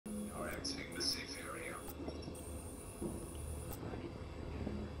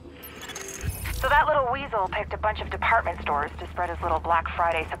that little weasel picked a bunch of department stores to spread his little Black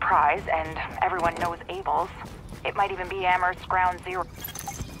Friday surprise, and everyone knows Abel's. It might even be Amherst's ground zero.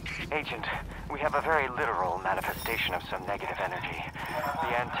 Agent, we have a very literal manifestation of some negative energy.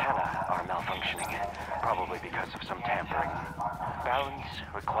 The antennae are malfunctioning, probably because of some tampering. Balance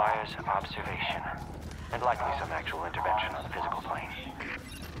requires observation, and likely some actual intervention on the physical plane.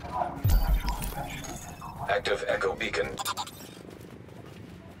 Active echo beacon.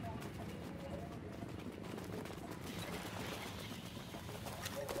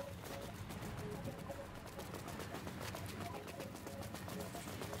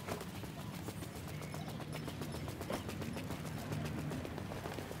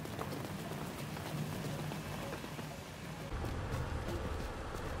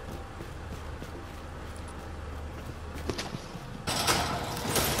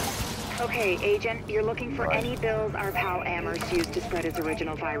 Okay, Agent, you're looking for any bills our pal Amherst used to spread his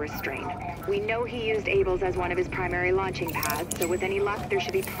original virus strain. We know he used Abel's as one of his primary launching pads, so with any luck, there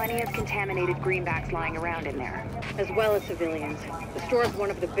should be plenty of contaminated greenbacks lying around in there. As well as civilians. The store is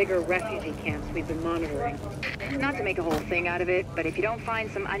one of the bigger refugee camps we've been monitoring. Not to make a whole thing out of it, but if you don't find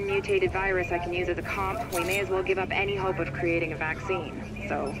some unmutated virus I can use as a comp, we may as well give up any hope of creating a vaccine.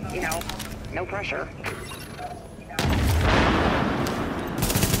 So, you know, no pressure.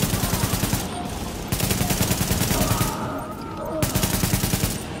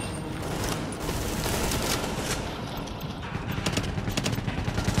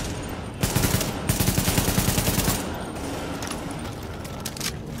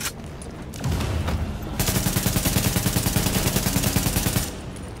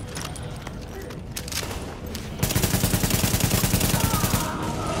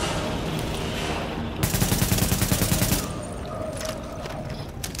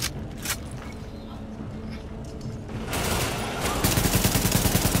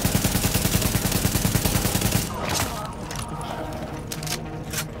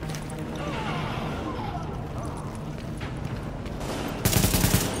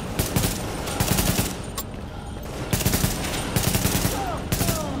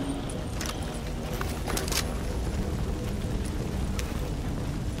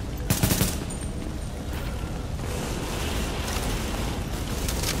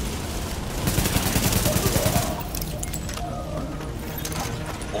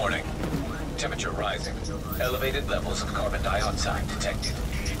 Temperature rising. Elevated levels of carbon dioxide detected.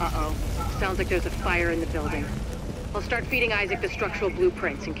 Uh-oh. Sounds like there's a fire in the building. I'll start feeding Isaac the structural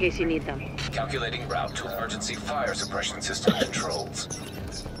blueprints in case you need them. Calculating route to emergency fire suppression system controls.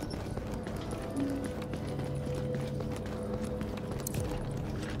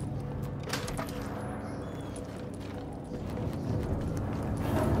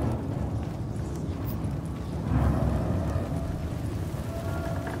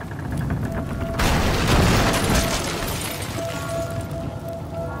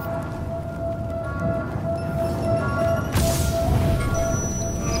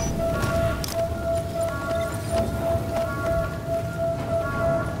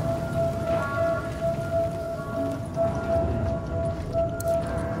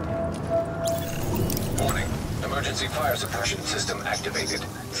 Emergency fire suppression system activated.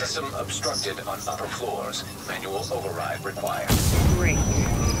 System obstructed on upper floors. Manual override required. Great.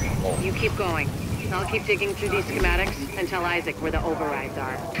 You keep going. I'll keep digging through these schematics and tell Isaac where the overrides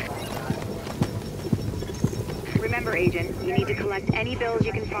are. Remember, Agent, you need to collect any bills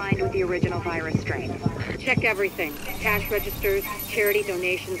you can find with the original virus strain. Check everything. Cash registers, charity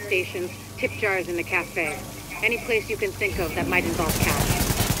donation stations, tip jars in the cafe. Any place you can think of that might involve cash.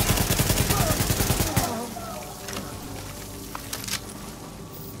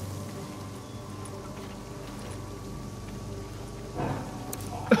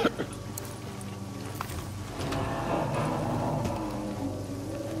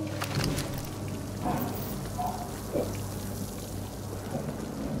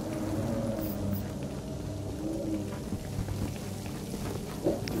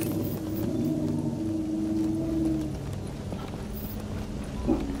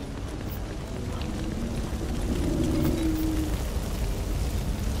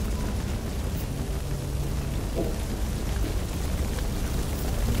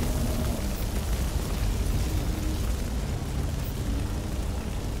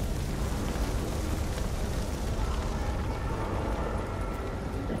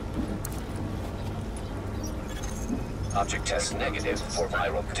 Object test negative for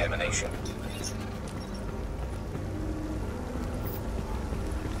viral contamination.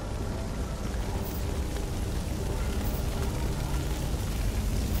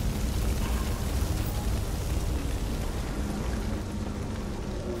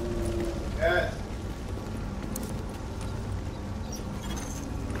 Yes.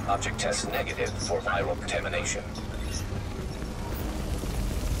 Object test negative for viral contamination.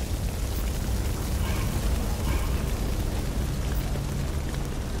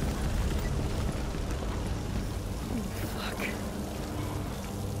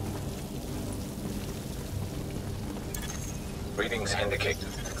 Readings indicate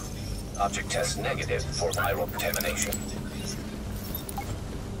object test negative for viral contamination.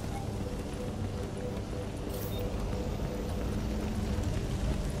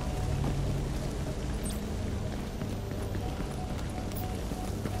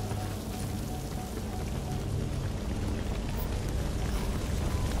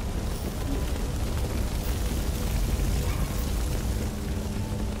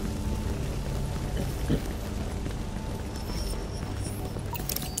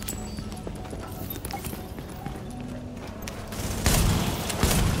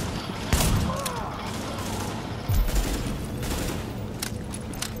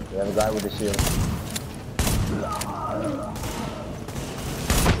 We have a guy with a shield.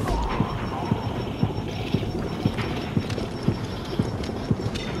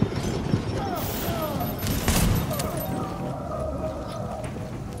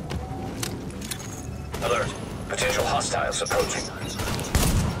 Alert. Potential hostiles approaching.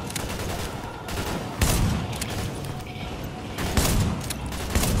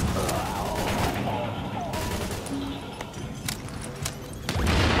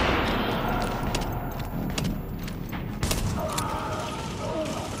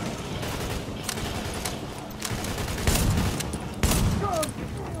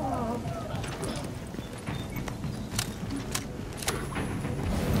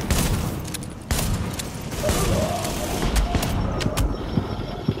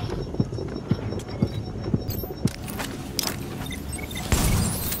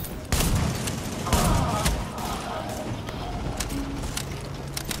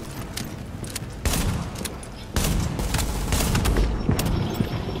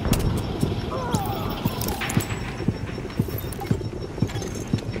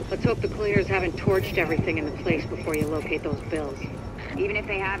 Let's hope the cleaners haven't torched everything in the place before you locate those bills. Even if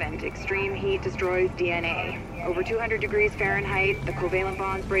they haven't, extreme heat destroys DNA. Over 200 degrees Fahrenheit, the covalent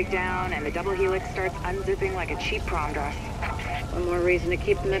bonds break down, and the double helix starts unzipping like a cheap prom dress. One more reason to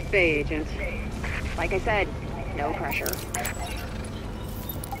keep them at bay, Agent. Like I said, no pressure.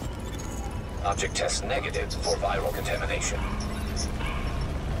 Object test negative for viral contamination.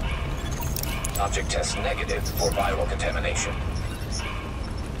 Object test negative for viral contamination.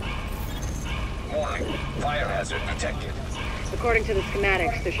 Warning. Fire hazard detected. According to the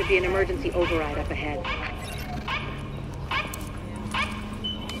schematics, there should be an emergency override up ahead.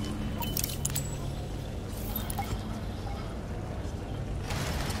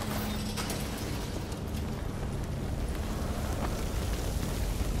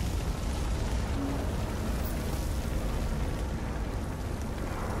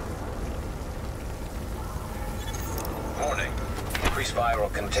 Warning. Increased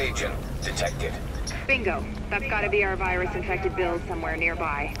viral contagion detected. Bingo. That's gotta be our virus-infected bills somewhere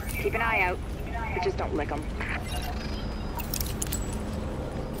nearby. Keep an eye out, but just don't lick them.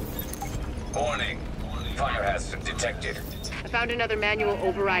 Warning. Fire hazard detected. I found another manual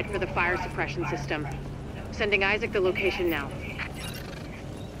override for the fire suppression system. Sending Isaac the location now.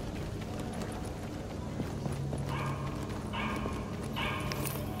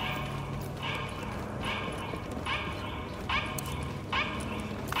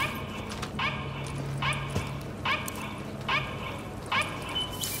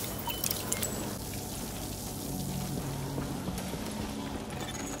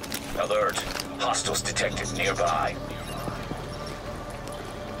 Alert. Hostiles detected nearby.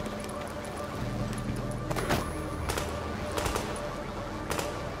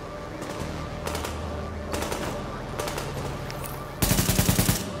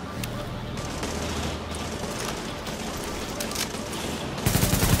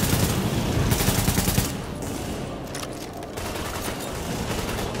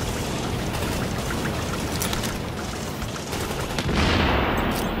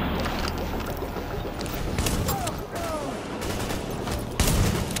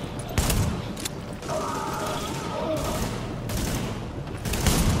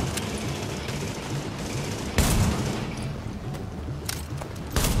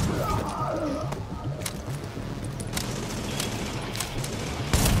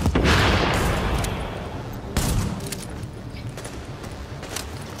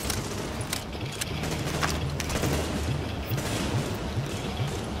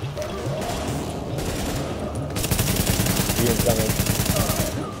 He is coming.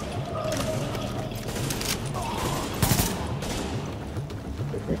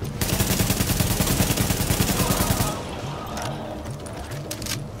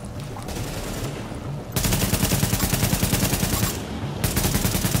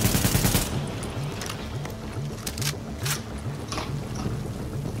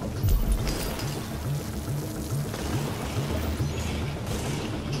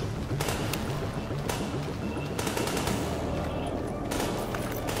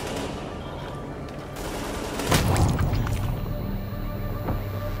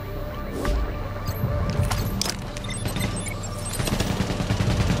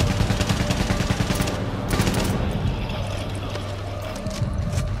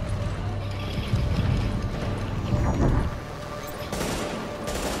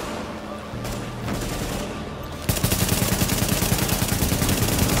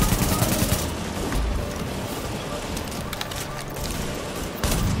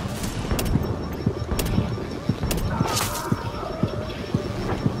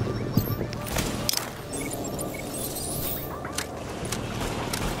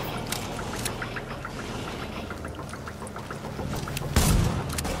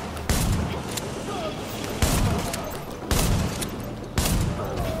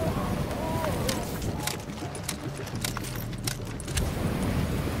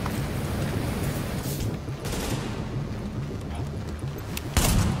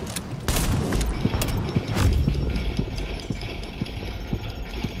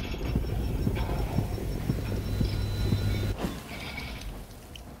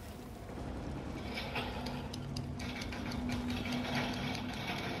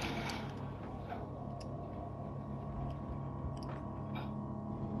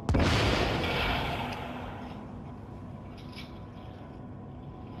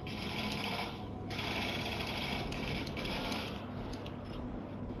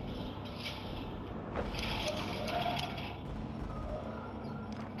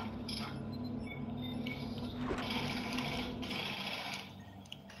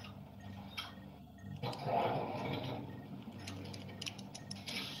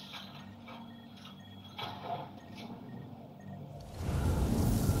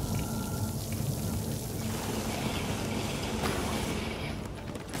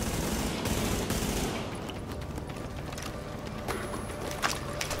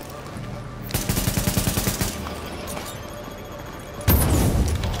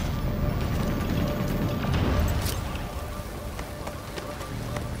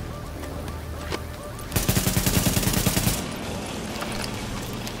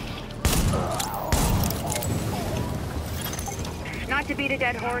 beat a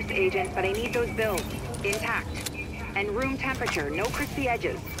dead horse, Agent, but I need those bills. Intact. And room temperature, no crispy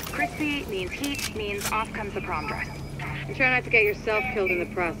edges. Crispy means heat, means off comes the prom dress. And try not to get yourself killed in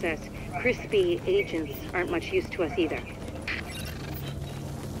the process. Crispy agents aren't much use to us either.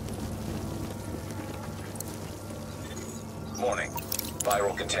 Warning.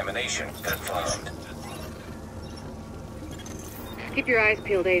 Viral contamination confirmed. Keep your eyes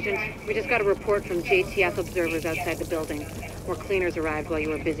peeled, Agent. We just got a report from JTF observers outside the building. More cleaners arrived while you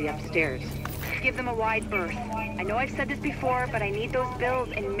were busy upstairs. Give them a wide berth. I know I've said this before, but I need those bills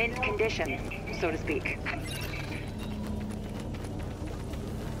in mint condition, so to speak.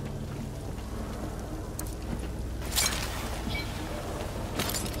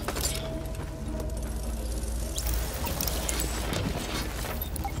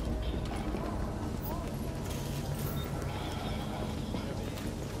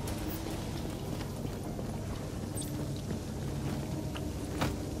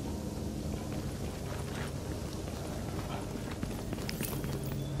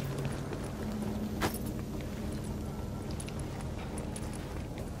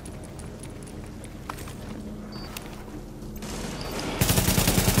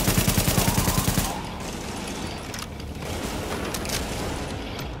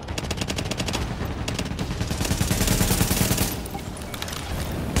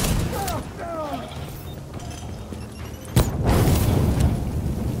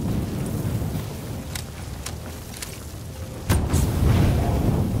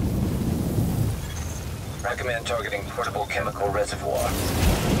 Recommend targeting portable chemical reservoir.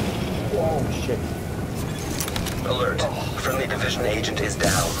 Oh shit. Alert. Friendly division agent is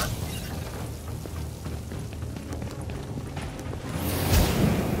down.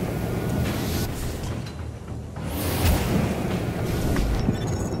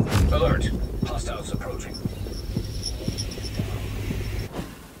 Alert. Hostiles approaching.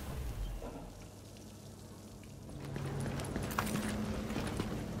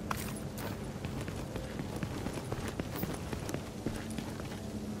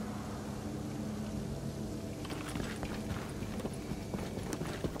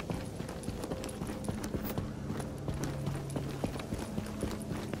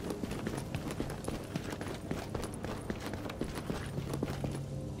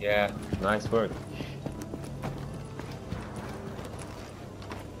 Yeah, nice work.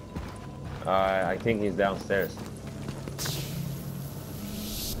 I think he's downstairs.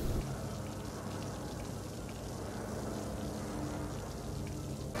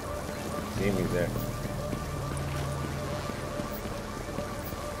 See him, he's there.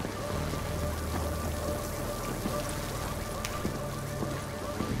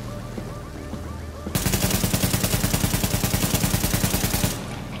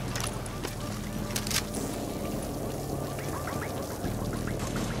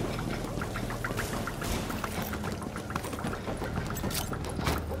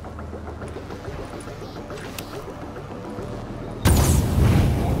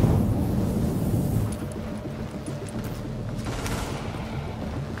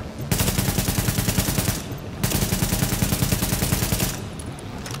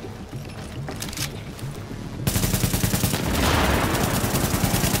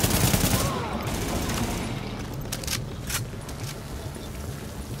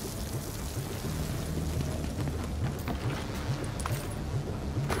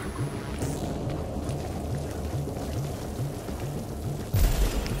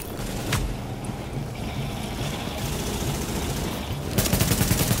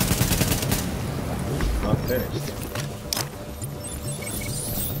 Not finished.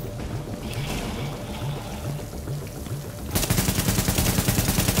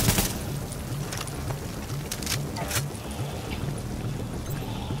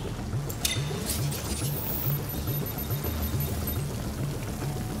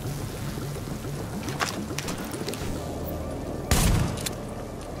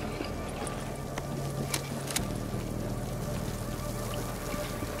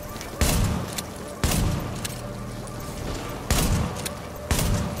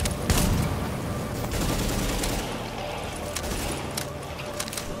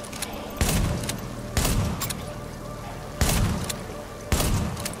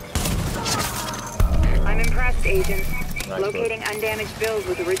 Agent. Nice Locating work. undamaged bills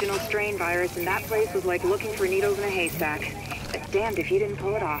with original strain virus in that place was like looking for needles in a haystack. But damned if you didn't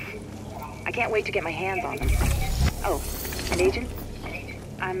pull it off. I can't wait to get my hands on them. Oh, and Agent?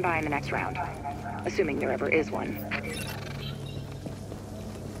 I'm buying the next round. Assuming there ever is one.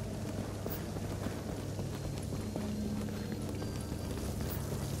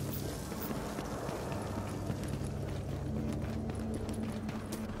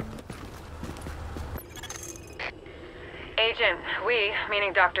 Agent, we,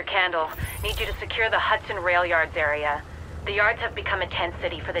 meaning Dr. Candle, need you to secure the Hudson Rail Yards area. The yards have become a tent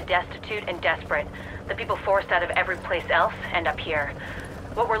city for the destitute and desperate. The people forced out of every place else end up here.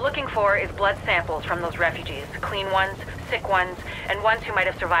 What we're looking for is blood samples from those refugees. Clean ones, sick ones, and ones who might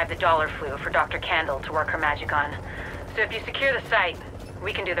have survived the dollar flu for Dr. Candle to work her magic on. So if you secure the site,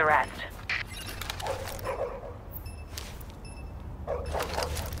 we can do the rest.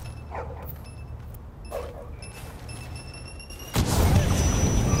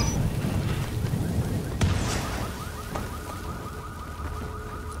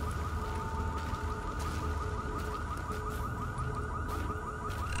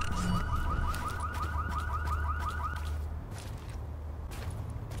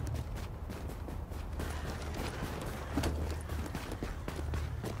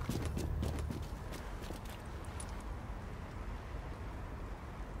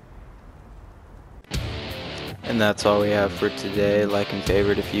 And that's all we have for today. Like and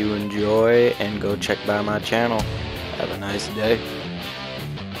favorite if you enjoy, and go check by my channel. Have a nice day.